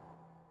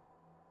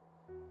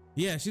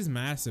 Yeah, she's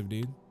massive,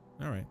 dude.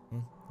 All right,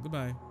 well,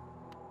 goodbye.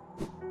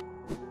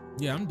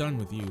 Yeah, I'm done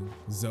with you,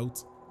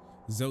 Zote.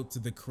 Zote to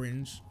the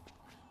cringe.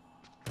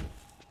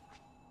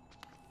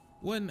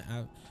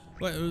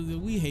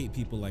 We hate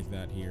people like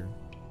that here.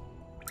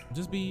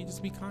 Just be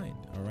kind,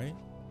 all right?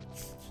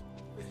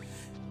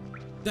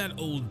 That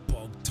old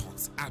bog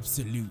talks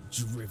absolute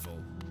drivel.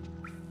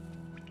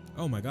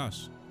 Oh my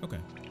gosh. Okay.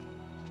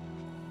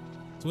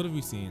 So what have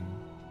we seen?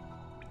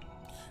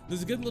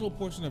 There's a good little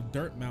portion of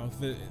Dirtmouth,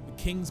 the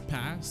King's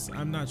Pass.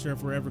 I'm not sure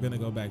if we're ever gonna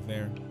go back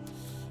there.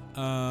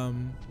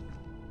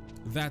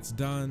 That's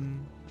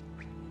done.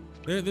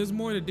 There's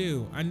more to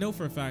do. I know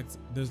for a fact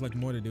there's like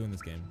more to do in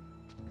this game.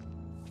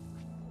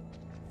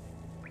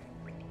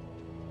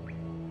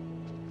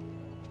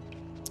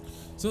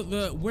 So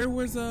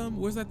where's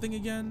that thing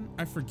again?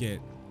 I forget.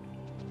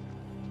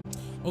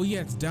 Oh yeah,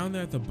 it's down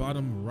there at the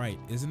bottom right,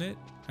 isn't it?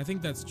 I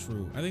think that's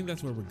true. I think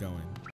that's where we're going.